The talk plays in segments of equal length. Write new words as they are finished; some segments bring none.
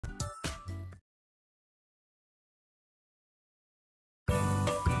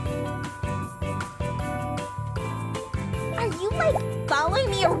like, following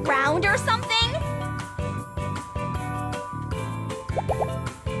me around or something?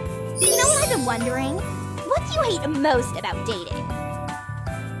 You know what I've been wondering? What do you hate most about dating?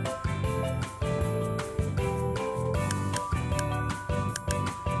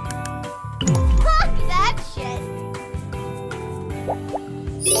 Fuck that shit!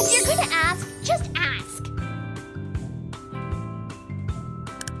 If you're gonna ask, just ask.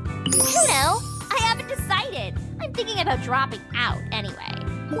 I don't know. I haven't decided. I'm thinking about dropping out anyway.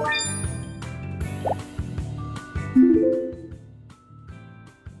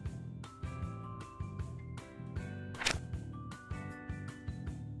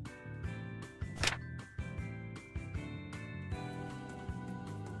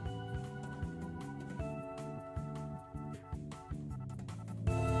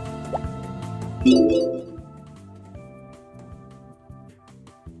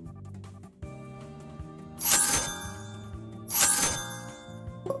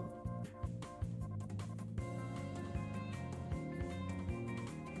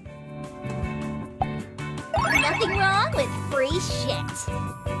 Nothing wrong with free shit.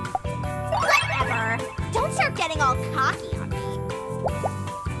 Whatever. Don't start getting all cocky on me.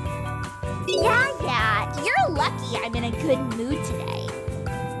 Yeah, you're lucky I'm in a good mood today.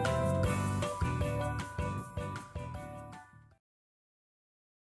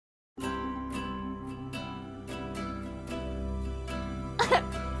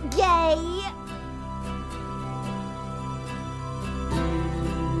 Yay!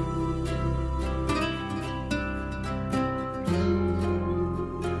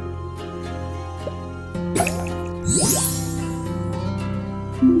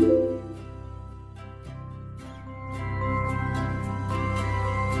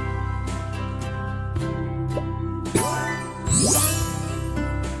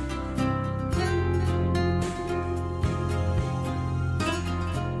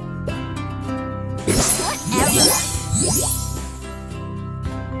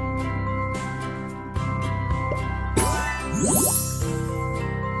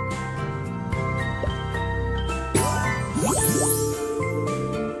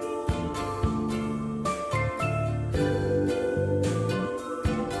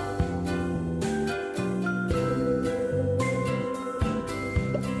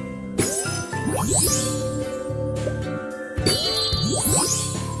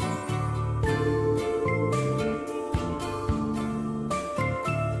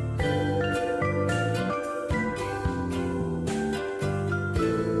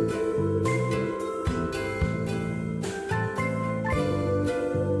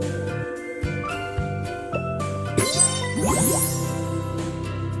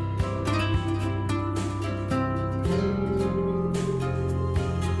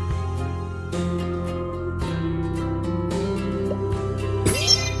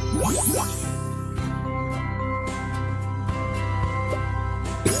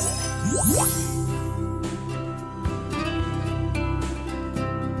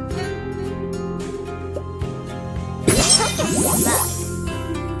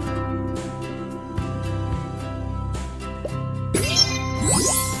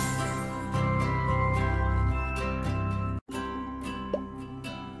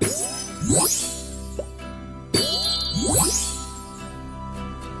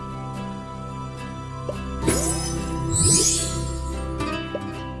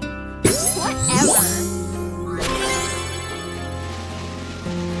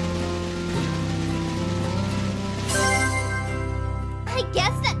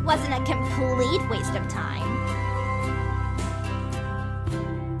 Wasn't a complete waste of time.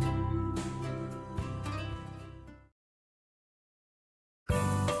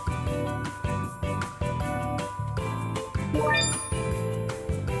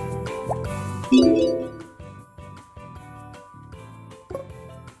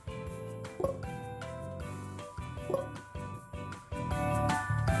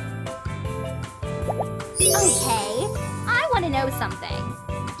 Okay, I want to know something.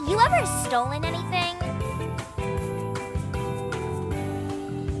 You ever stolen anything?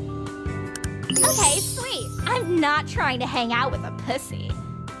 Okay, sweet. I'm not trying to hang out with a pussy.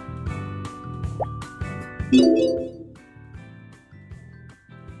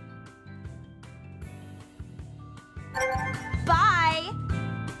 Bye!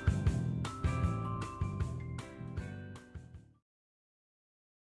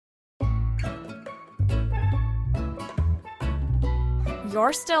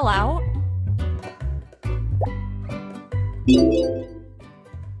 You're still out?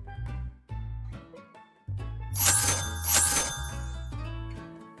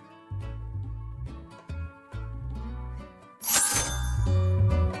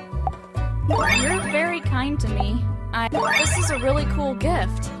 kind to me. This is a really cool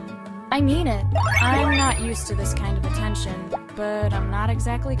gift. I mean it. I'm not used to this kind of attention, but I'm not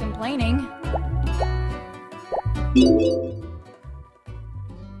exactly complaining.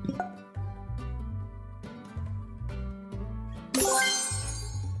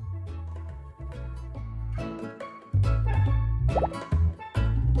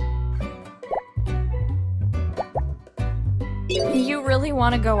 You really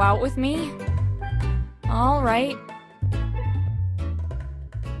want to go out with me? All right.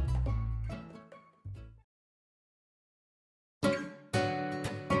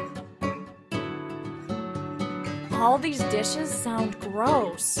 All these dishes sound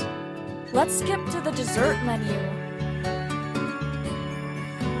gross. Let's skip to the dessert menu.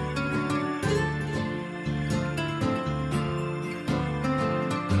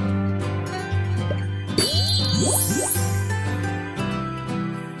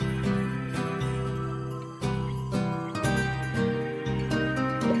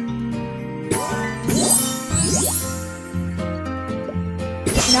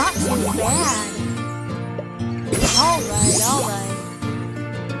 Not too bad. Alright, alright.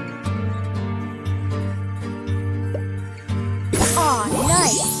 Aw,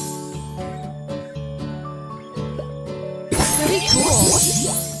 nice! Pretty cool.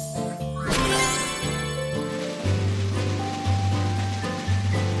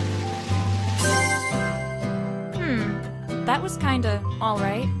 That was kinda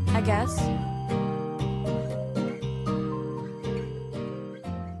alright, I guess.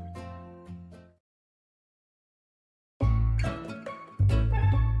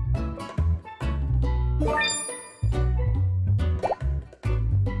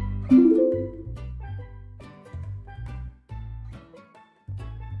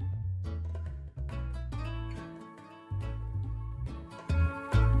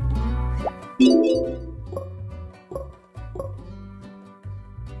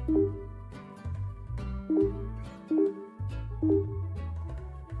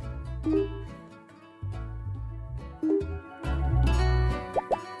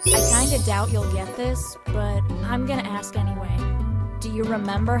 I kinda doubt you'll get this, but I'm gonna ask anyway. Do you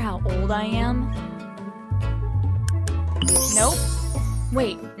remember how old I am? Nope.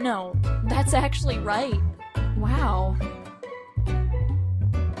 Wait, no, that's actually right. Wow.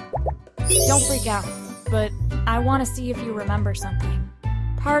 Don't freak out, but I want to see if you remember something.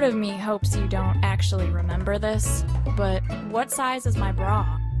 Part of me hopes you don't actually remember this, but what size is my bra?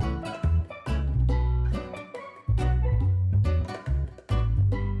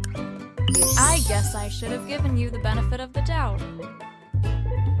 I guess I should have given you the benefit of the doubt.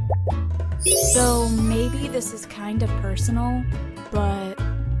 So maybe this is kind of personal, but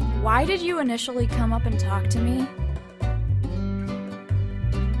why did you initially come up and talk to me?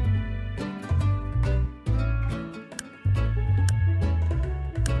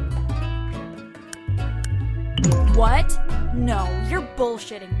 What? No, you're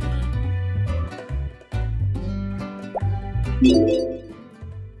bullshitting me.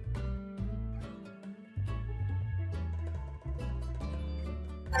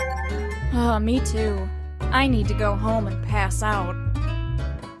 Me too. I need to go home and pass out.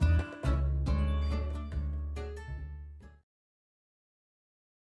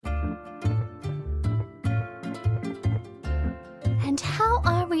 And how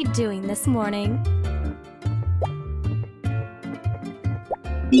are we doing this morning?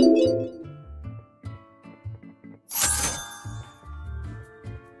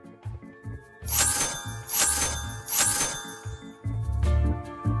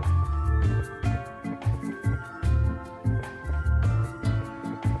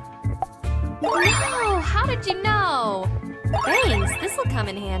 How did you know? Thanks, this'll come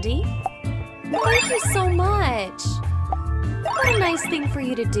in handy. Thank you so much. What a nice thing for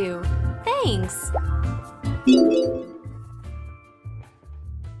you to do. Thanks.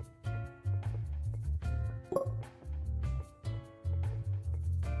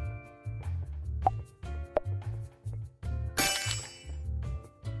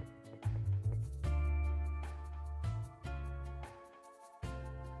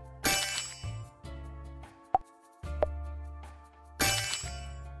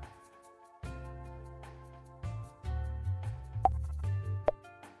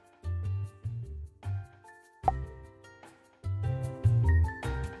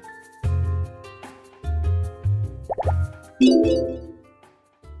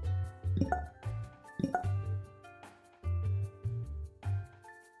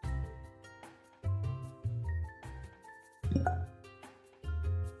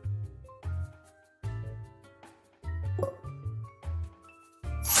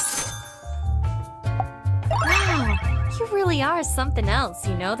 You really are something else,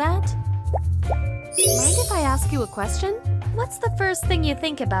 you know that? Mind if I ask you a question? What's the first thing you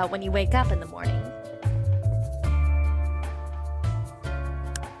think about when you wake up in the morning?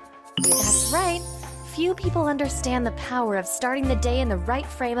 That's right. Few people understand the power of starting the day in the right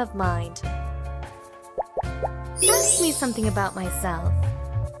frame of mind. Ask me something about myself.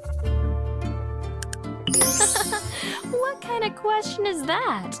 What kind of question is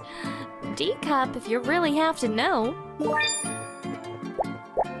that? D-cup, if you really have to know. I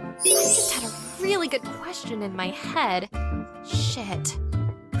just had a really good question in my head. Shit.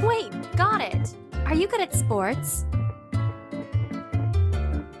 Wait, got it. Are you good at sports?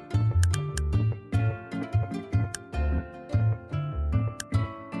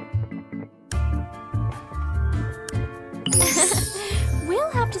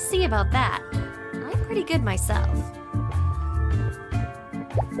 We'll have to see about that. I'm pretty good myself.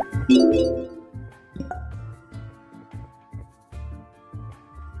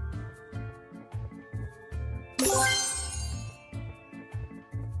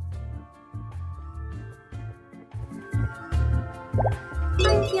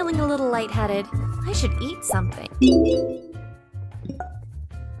 I'm feeling a little lightheaded. I should eat something.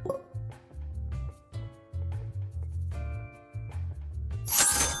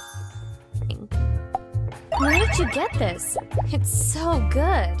 Where did you get this? It's so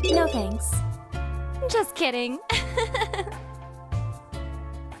good. No thanks. Just kidding.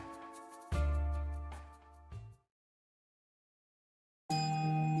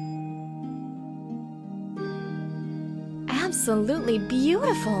 Absolutely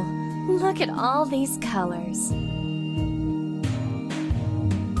beautiful. Look at all these colors.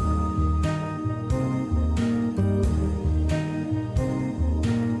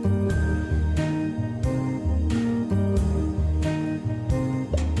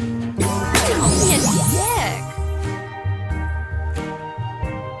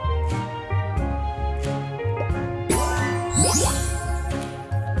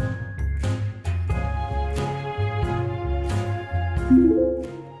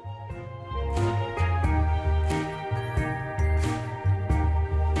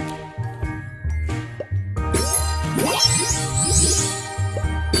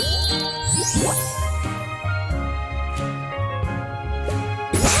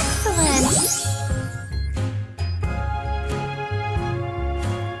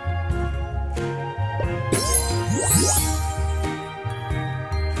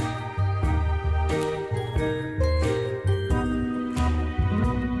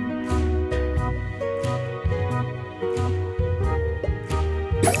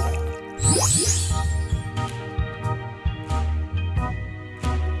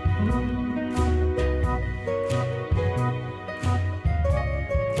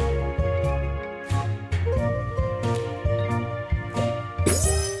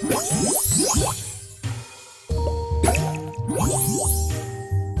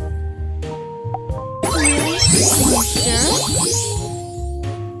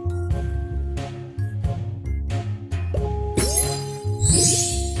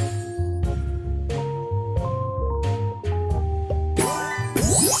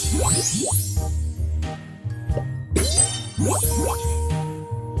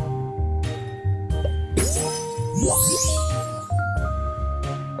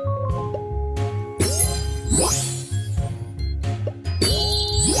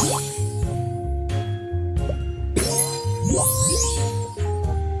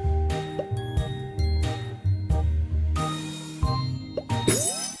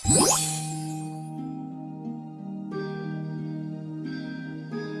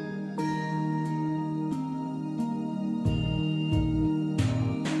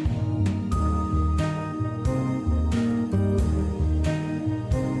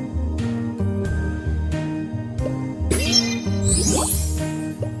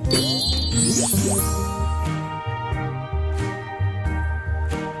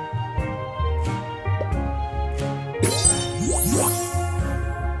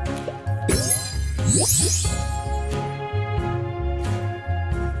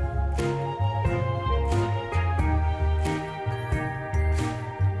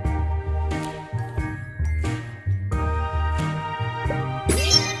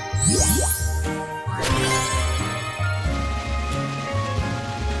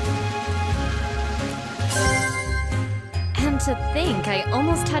 To think I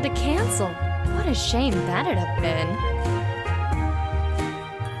almost had to cancel. What a shame that'd have been.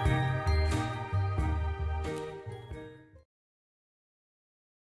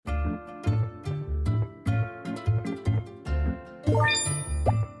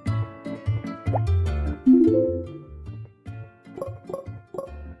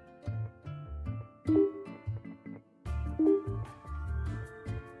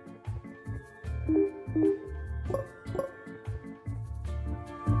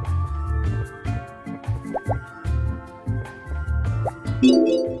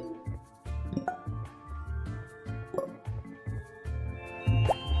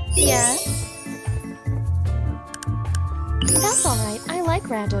 Yes? That's alright, I like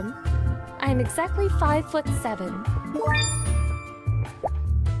random. I'm exactly 5'7".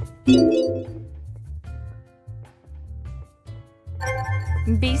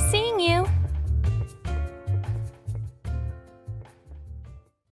 Be seeing you.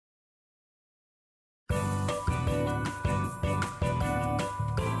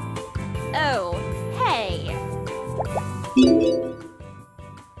 Oh, hey.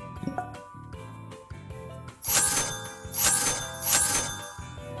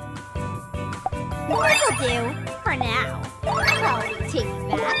 This'll do, for now. I'll be taking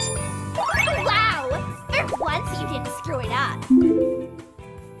that. Wow! For once you didn't screw it up.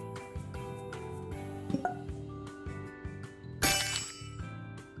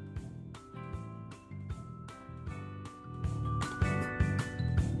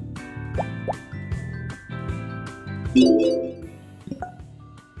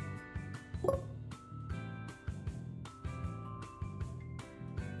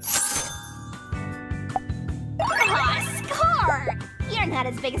 Scar! You're not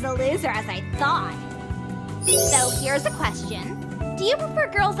as big as a loser as I thought. So here's a question. Do you prefer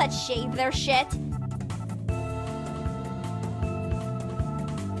girls that shave their shit?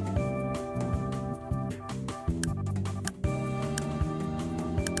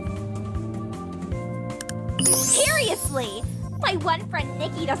 Seriously! My one friend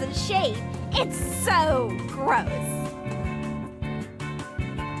Nikki doesn't shave. It's so gross.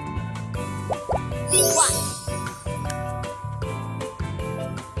 What?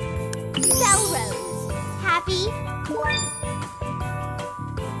 Rose. Happy?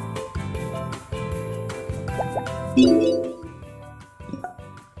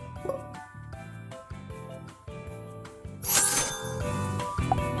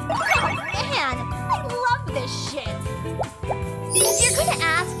 Oh man, I love this shit. If you're gonna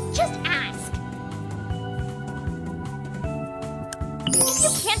ask, just ask. If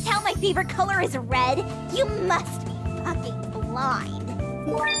you can't tell my favorite color is red, you must be fucking blind.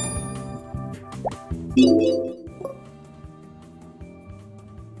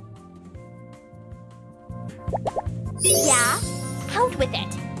 Yeah? Out with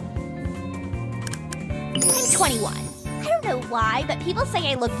it. I'm 21. I don't know why, but people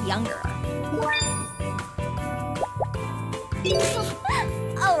say I look younger.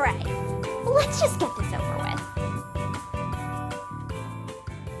 Alright, let's just get this over with.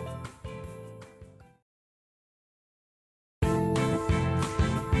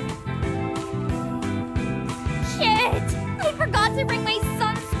 Shit! I forgot to bring my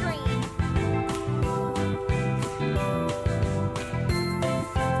sunscreen!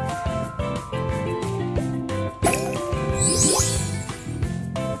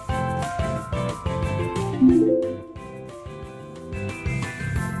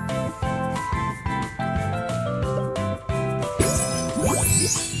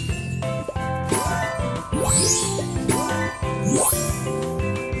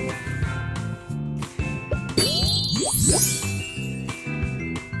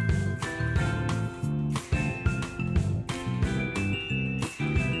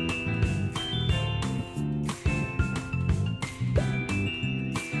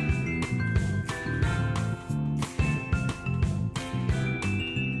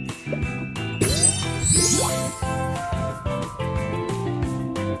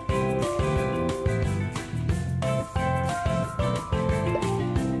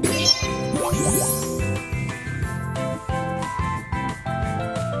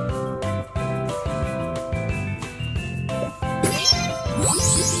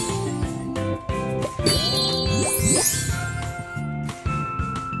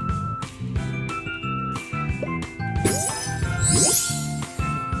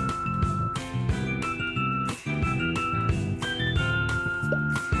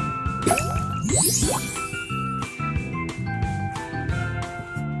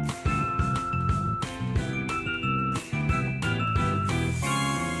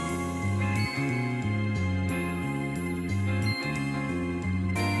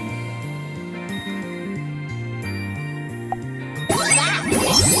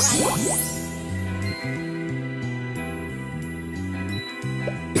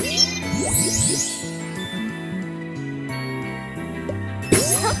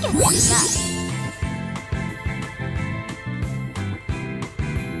 Look at this.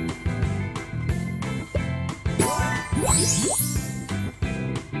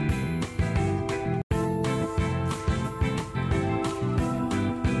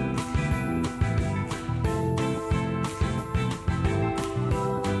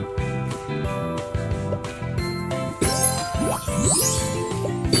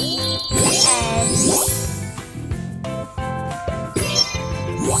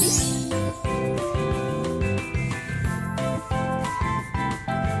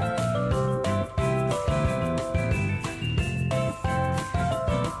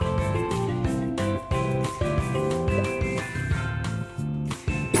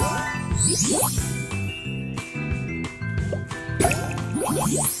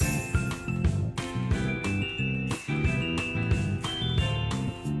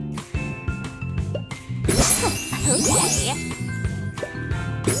 Okay.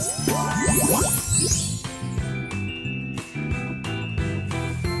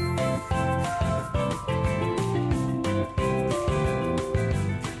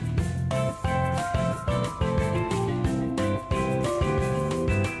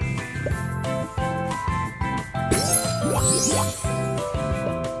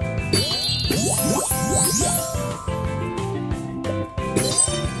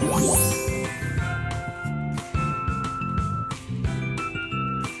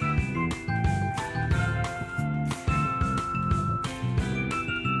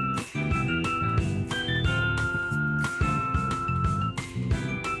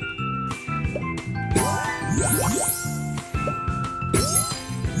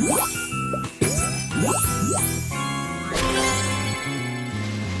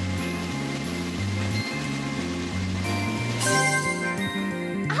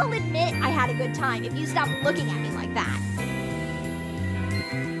 I'll admit I had a good time if you stopped looking at me like that.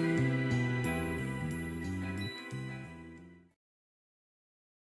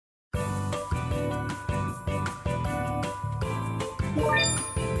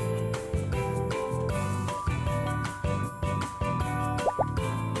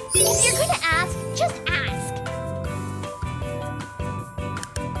 If you're gonna ask, just ask.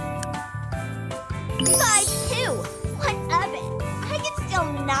 5'2". What of it? I can still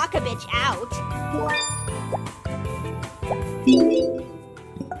knock a bitch out.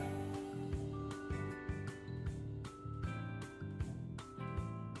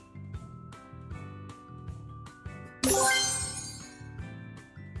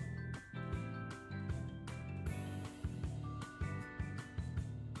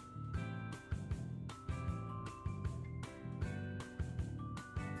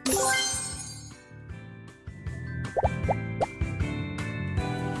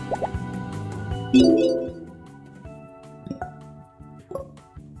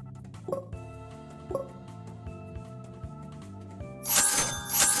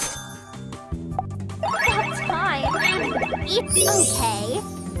 About time. It's okay.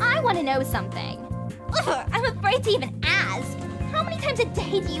 I want to know something. Ugh, I'm afraid to even ask. How many times a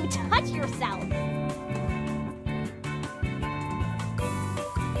day do you touch yourself?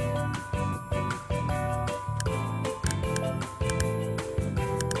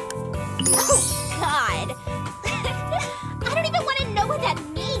 Oh, God. I don't even want to know what that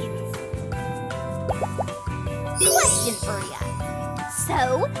means. Question for ya.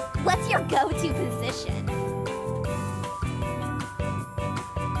 So, what's your go-to position?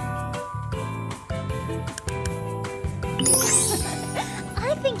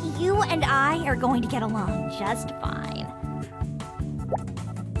 I think you and I are going to get along just fine.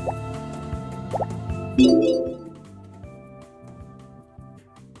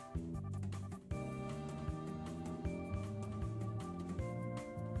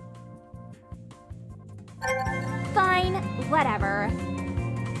 Fine, whatever.